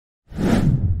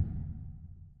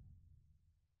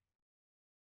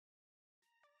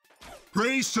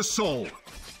Praise to soul.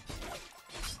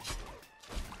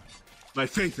 My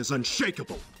faith is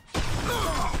unshakable.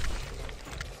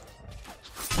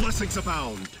 Blessings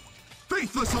abound.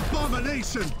 Faithless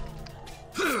abomination.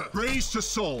 Praise to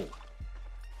soul.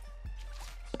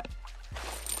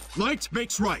 Light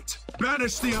makes right.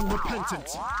 Banish the unrepentant.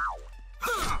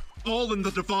 All in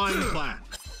the divine plan.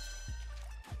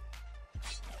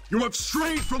 You have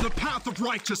strayed from the path of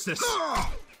righteousness.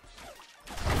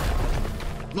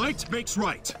 Light makes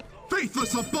right.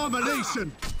 Faithless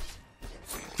abomination.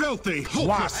 Filthy,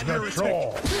 hopeless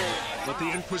heretic. Let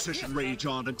the Inquisition rage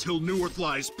on until New Earth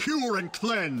lies pure and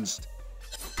cleansed.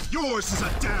 Yours is a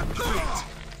damned fate.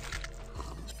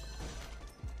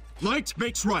 Light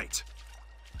makes right.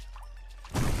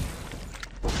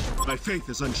 My faith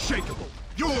is unshakable.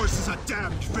 Yours is a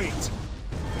damned fate.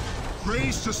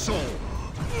 Praise to soul.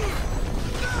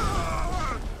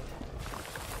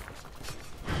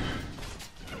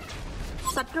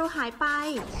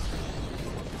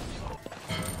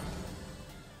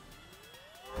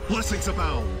 Blessings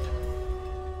abound.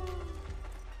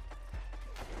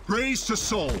 Praise to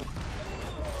soul.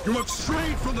 You have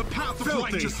strayed from the path of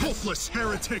righteousness. Hopeless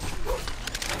heretic.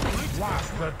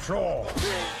 Last patrol.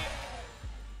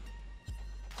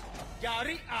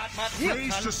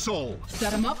 Praise to soul.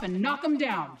 Set him up and knock him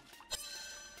down.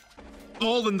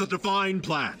 All in the divine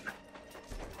plan.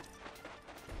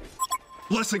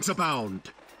 Blessings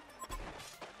abound.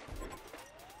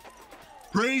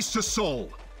 Praise to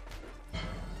soul.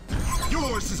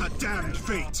 Yours is a damned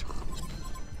fate.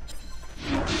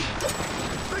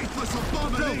 Faithless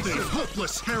abomination. Filthy,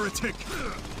 hopeless heretic.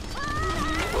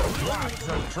 Last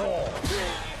patrol.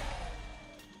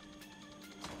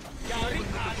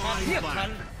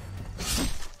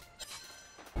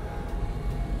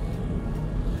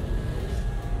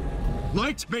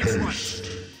 Light makes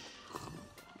right.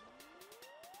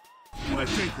 My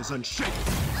faith is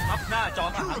unshakable.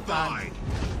 Purified.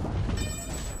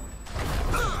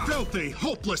 Filthy,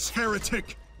 hopeless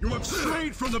heretic. You have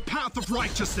strayed from the path of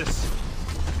righteousness.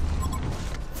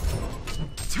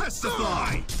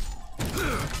 Testify.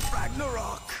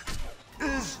 Ragnarok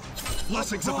is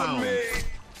Blessings abound.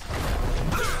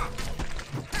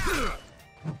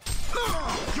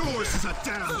 Yours is a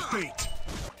damned fate.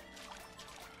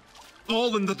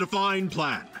 All in the divine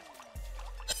plan.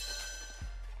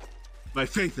 My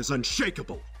faith is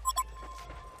unshakable.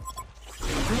 You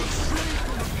have strayed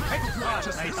from the path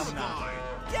of righteousness.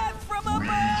 Get from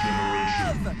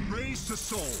above! Praise to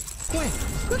soul. เฮ้ย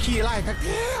ก็ขี่ไล่กันแ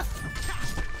ท้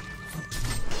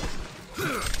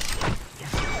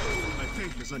My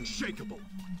faith is unshakable.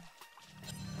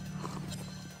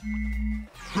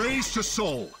 Praise to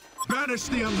soul. Banish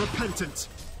the unrepentant.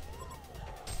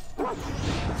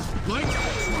 Light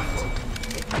is right.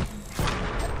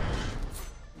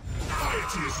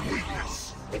 Piety is weakness.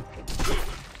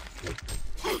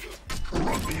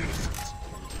 Corrupt the innocent.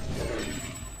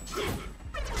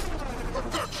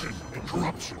 Perfection and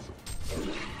corruption.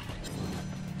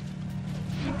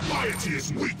 Piety is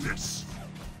weakness.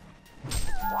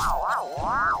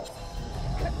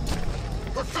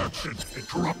 Perfection and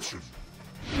corruption.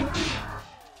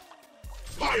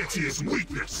 Piety is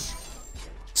weakness.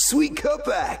 Sweet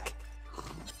cutback.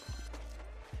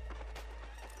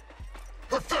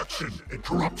 Perfection and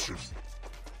corruption.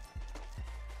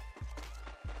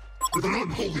 With an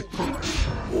unholy purpose.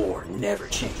 War never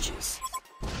changes.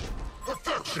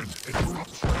 Perfection and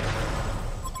corruption.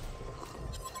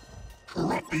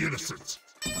 Corrupt the innocent.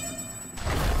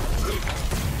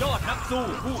 ยอดนักสู้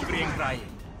ผู้เกรียงไกร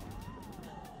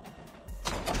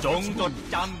จงจด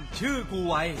จำชื่อกู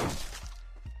ไว้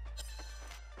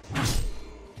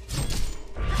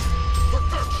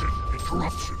Perfection and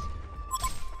corruption.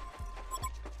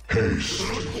 Haste.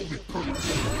 With an unholy purpose.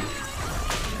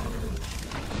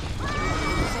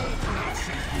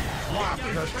 Last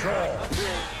patrol.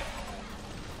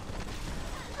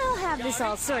 I'll have this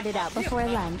all sorted out before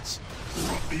lunch.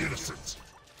 Corrupt the innocent.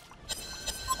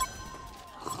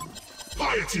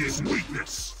 Piety is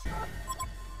weakness.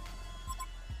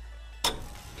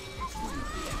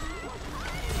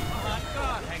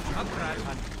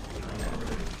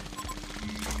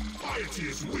 Piety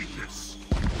is weakness.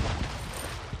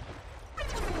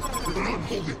 With an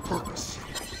unholy purpose.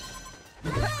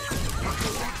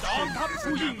 จอมทัพ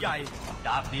ผู้ยิ่งใหญ่ด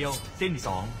าบเดียวสิ้นส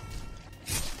อง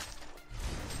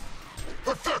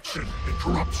Perfection and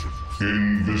corruption.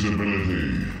 Invisibility.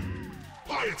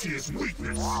 Piety is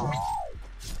weakness.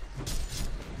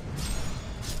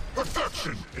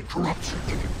 Perfection and corruption.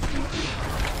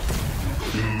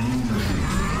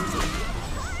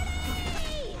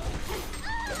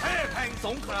 เทพแห่งส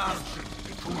งคราม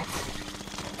and corruption.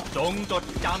 จงจด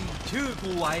จำชื่อกู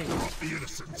ไว้ The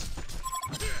innocent.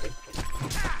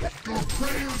 Your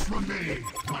prayers remain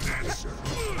unanswered.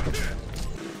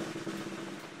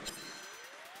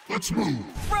 Let's move.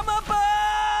 From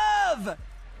above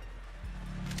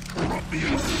Corrupt the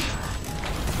innocent.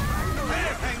 แม่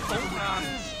แห่งสงคราม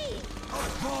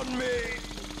Upon me.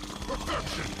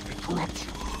 Perfection and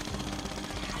corruption.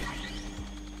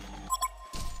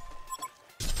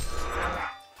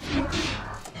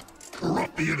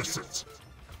 Corrupt the innocent.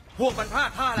 พวกมันพลาด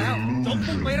ท่าแล้วจง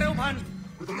มุ่งไปเร็วพัน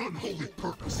With an unholy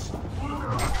purpose.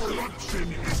 Corruption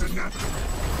is anathema.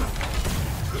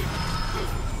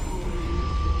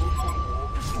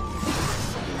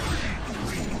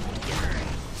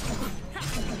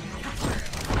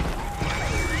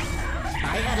 ห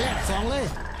ายอันแรก2เลย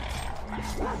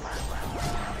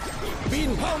ปีน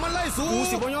เข้ามันเลยสูกู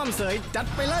สิบ่ยอมเสยจัด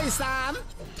ไปเลย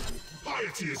3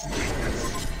 Piety is weakness.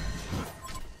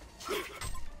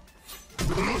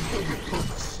 With an unholy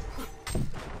purpose.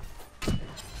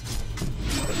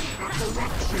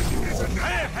 Corruption is แ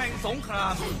ม่ anathema. แห่งสงครา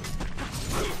ม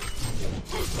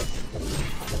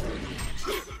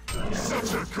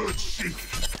Such a good sheep.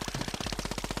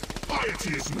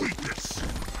 Piety is weakness.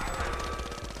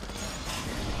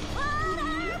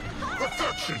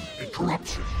 Perfection and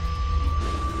corruption.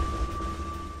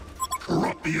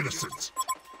 Corrupt the innocent.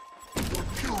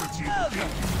 Purity of the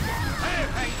แม่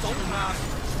แห่งสงคราม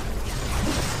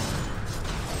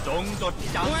จงจด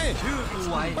จำชื่อกู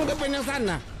ไว้ มันก็เป็นอย่างสั้น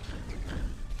น่ะ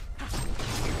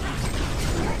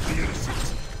Corrupt the innocent.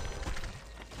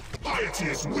 Piety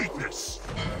is weakness.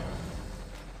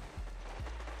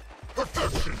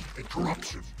 Perfection and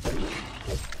corruption.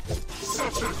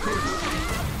 Such a good sheep.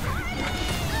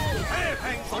 แม่แ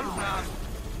ห่งสงคราม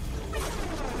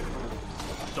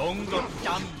จงจดจ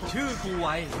ำชื่อกูไ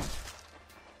ว้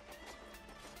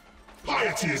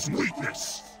Piety is weakness.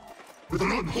 With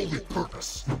an unholy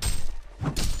purpose.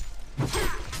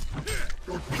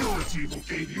 Your purity will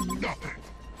gain you nothing.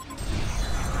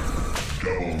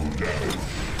 Go down.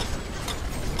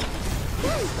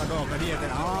 กระโดดกระเดียแต่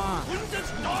อ๋อ คุณจะ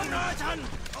จองราชัน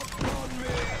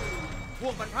พ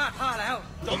วกมันพลาดท่าแล้ว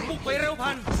จงบุกไปเร็ว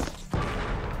พัน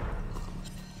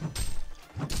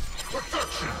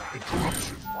Perfection and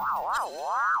corruption.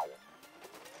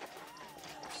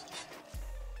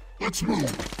 Let's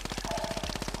move.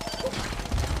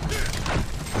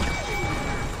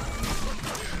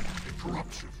 And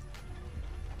corruption.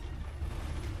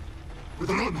 With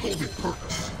an unholy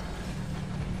purpose.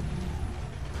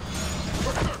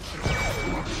 Perfection and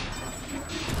corruption.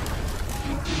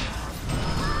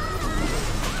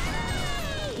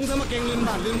 มึงจะมาเก่งลืม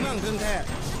บ้านลืมเมืองเทินแท้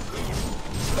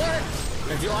เฮ้ยแ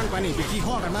ต่ที่อ้อนไปนี่ไปขี้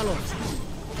ข้อกันมาลง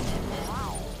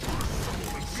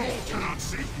Soul cannot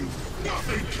save you.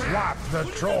 Nothing can. Slap the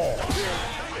troll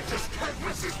I just can't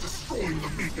resist destroying the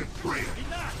meek and prayer.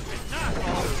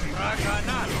 ราคาห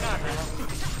น้าพินาศแล้ว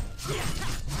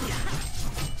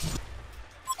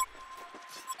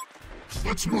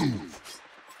Let's move.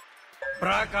 ป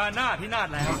ราการหน้าพินาศ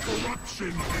แล้ว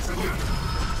Corruption is anathema.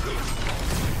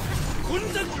 คุณ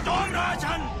จะจองรา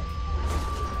ชัน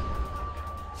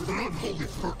With an unholy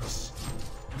purpose.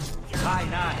 ค่าย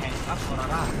หน้าแห่งทัพทร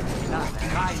ราชพินาศแล้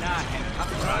วค่ายหน้าแห่งทัพ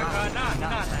ราคาหน้าพิ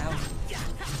นาศแล้ว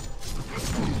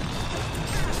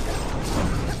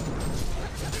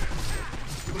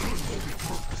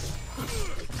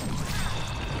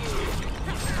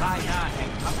ค่ายหน้าแห่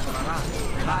งทัพทรราช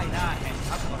ค่ายหน้าแห่ง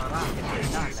ทัพทรราชพิ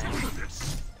นาศแล้ว Weakness.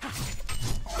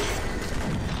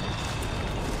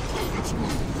 Let's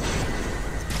move.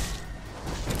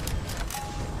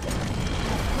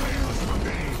 Prayers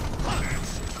remain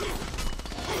unanswered.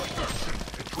 Perfection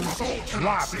and corruption.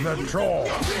 Slap the troll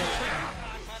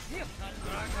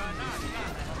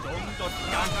จงจด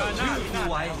จำชื่อกู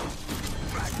ไว้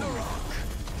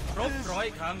รบ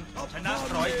100 ครั้งชนะ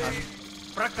100 ครั้ง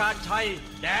ประกาศชัย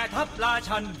แด่ทัพรา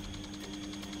ชัน